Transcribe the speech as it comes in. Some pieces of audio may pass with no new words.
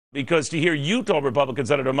Because to hear Utah Republican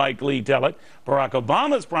Senator Mike Lee tell it, Barack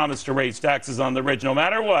Obama's promised to raise taxes on the rich no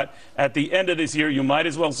matter what. At the end of this year, you might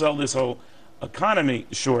as well sell this whole economy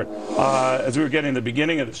short. As we were getting the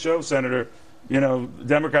beginning of the show, Senator, you know,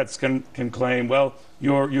 Democrats can claim, well,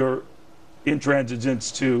 your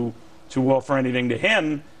intransigence to offer anything to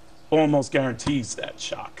him almost guarantees that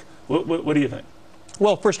shock. What do you think?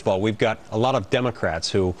 Well, first of all, we've got a lot of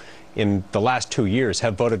Democrats who, in the last 2 years,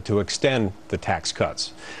 have voted to extend the tax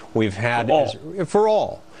cuts. We've had for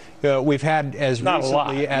all. We've had as not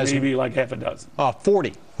recently a lot, as maybe like half a dozen.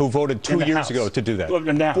 40 who voted 2 years ago to do that. Well,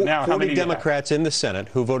 now 40 Democrats in the Senate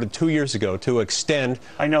who voted 2 years ago to extend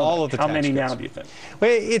all of the tax cuts. How many now do you think? Well,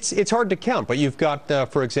 it's hard to count, but you've got,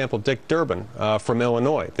 for example, Dick Durbin from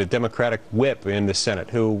Illinois, the Democratic whip in the Senate,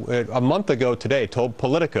 who a month ago today told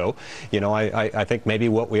Politico, you know, I think maybe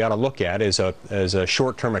what we ought to look at is a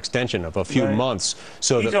short-term extension of a few months.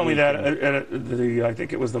 So he told me that at I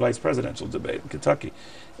think it was the vice presidential debate in Kentucky.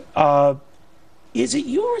 Is it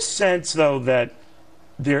your sense, though, that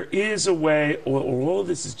there is a way, or all of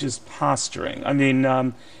this is just posturing? I mean,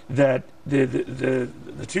 that the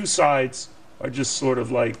two sides are just sort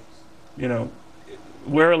of like, you know,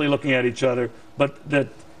 warily looking at each other, but that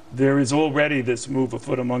there is already this move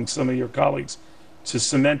afoot among some of your colleagues to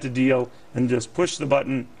cement a deal and just push the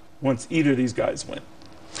button once either of these guys win?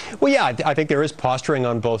 Well, yeah, I think there is posturing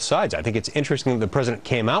on both sides. I think it's interesting that the president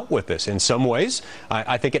came out with this. In some ways,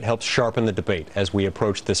 I think it helps sharpen the debate as we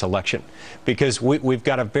approach this election, because we've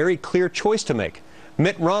got a very clear choice to make.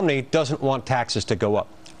 Mitt Romney doesn't want taxes to go up.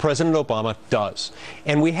 President Obama does.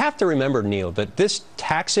 And we have to remember, Neil, that this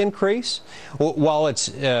tax increase, while it's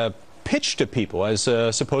pitched to people as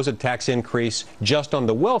a supposed tax increase just on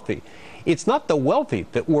the wealthy, it's not the wealthy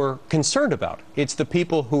that we're concerned about. It's the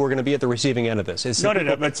people who are going to be at the receiving end of this. It's no,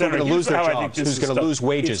 but Senator, going to lose their jobs, who's going to lose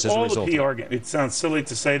wages as a result. It's all the PR game. It sounds silly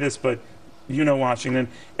to say this, but you know Washington,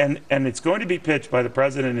 and it's going to be pitched by the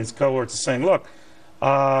president and his cohorts saying, look,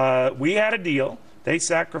 we had a deal. They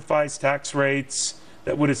sacrificed tax rates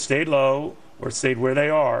that would have stayed low or stayed where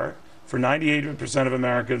they are for 98% of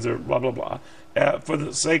Americans, or blah, blah, blah, for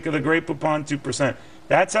the sake of the great Poupon 2%.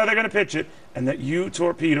 That's how they're going to pitch it, and that you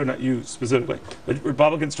torpedoed, not you specifically, but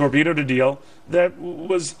Republicans torpedoed a deal that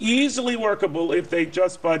was easily workable if they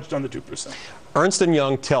just budged on the 2%. Ernst &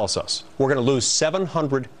 Young tells us we're going to lose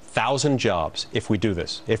 700,000 jobs if we do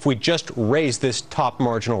this, if we just raise this top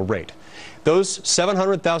marginal rate. Those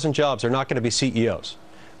 700,000 jobs are not going to be CEOs.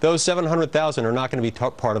 Those 700,000 are not going to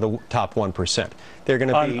be part of the top 1%. They're going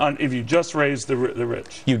to be... if you just raise the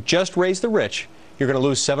rich. You just raise the rich, you're going to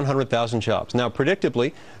lose 700,000 jobs. Now,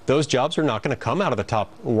 predictably, those jobs are not going to come out of the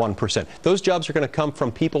top 1%. Those jobs are going to come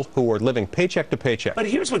from people who are living paycheck to paycheck. But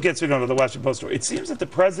here's what gets me going to the Washington Post story. It seems that the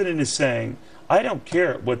president is saying, I don't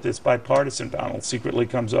care what this bipartisan panel secretly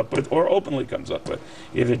comes up with or openly comes up with.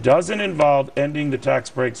 If it doesn't involve ending the tax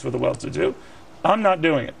breaks for the well-to-do, I'm not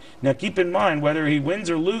doing it. Now, keep in mind, whether he wins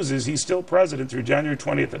or loses, he's still president through January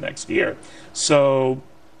 20th of next year. So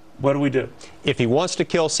what do we do? If he wants to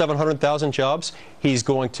kill 700,000 jobs, he's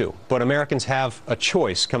going to. But Americans have a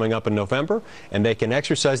choice coming up in November, and they can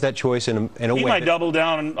exercise that choice in a way. He might double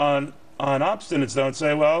down on obstinance, though, and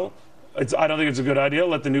say, well, I don't think it's a good idea.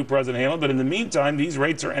 Let the new president handle it. But in the meantime, these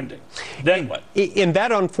rates are ending. Then what? In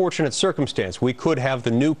that unfortunate circumstance, we could have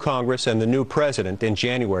the new Congress and the new president in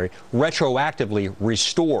January retroactively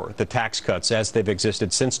restore the tax cuts as they've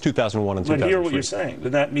existed since 2001 and 2003. But hear what you're saying.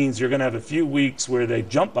 That means you're going to have a few weeks where they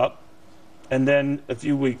jump up, and then a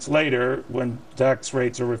few weeks later, when tax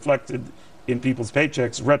rates are reflected in people's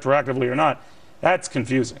paychecks, retroactively or not, that's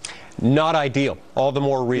confusing. Not ideal. All the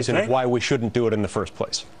more reason why we shouldn't do it in the first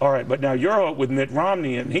place. All right, but now your hope with Mitt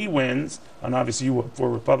Romney, and he wins, and obviously you vote for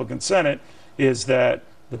Republican Senate, is that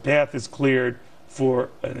the path is cleared for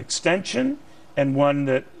an extension and one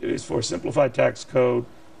that is for a simplified tax code.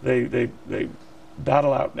 They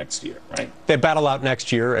battle out next year, right? They battle out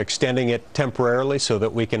next year, extending it temporarily so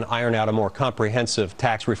that we can iron out a more comprehensive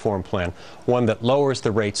tax reform plan, one that lowers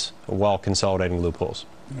the rates while consolidating loopholes.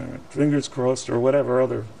 All right. Fingers crossed, or whatever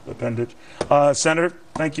other appendage. Senator,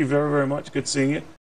 thank you very, very much. Good seeing you.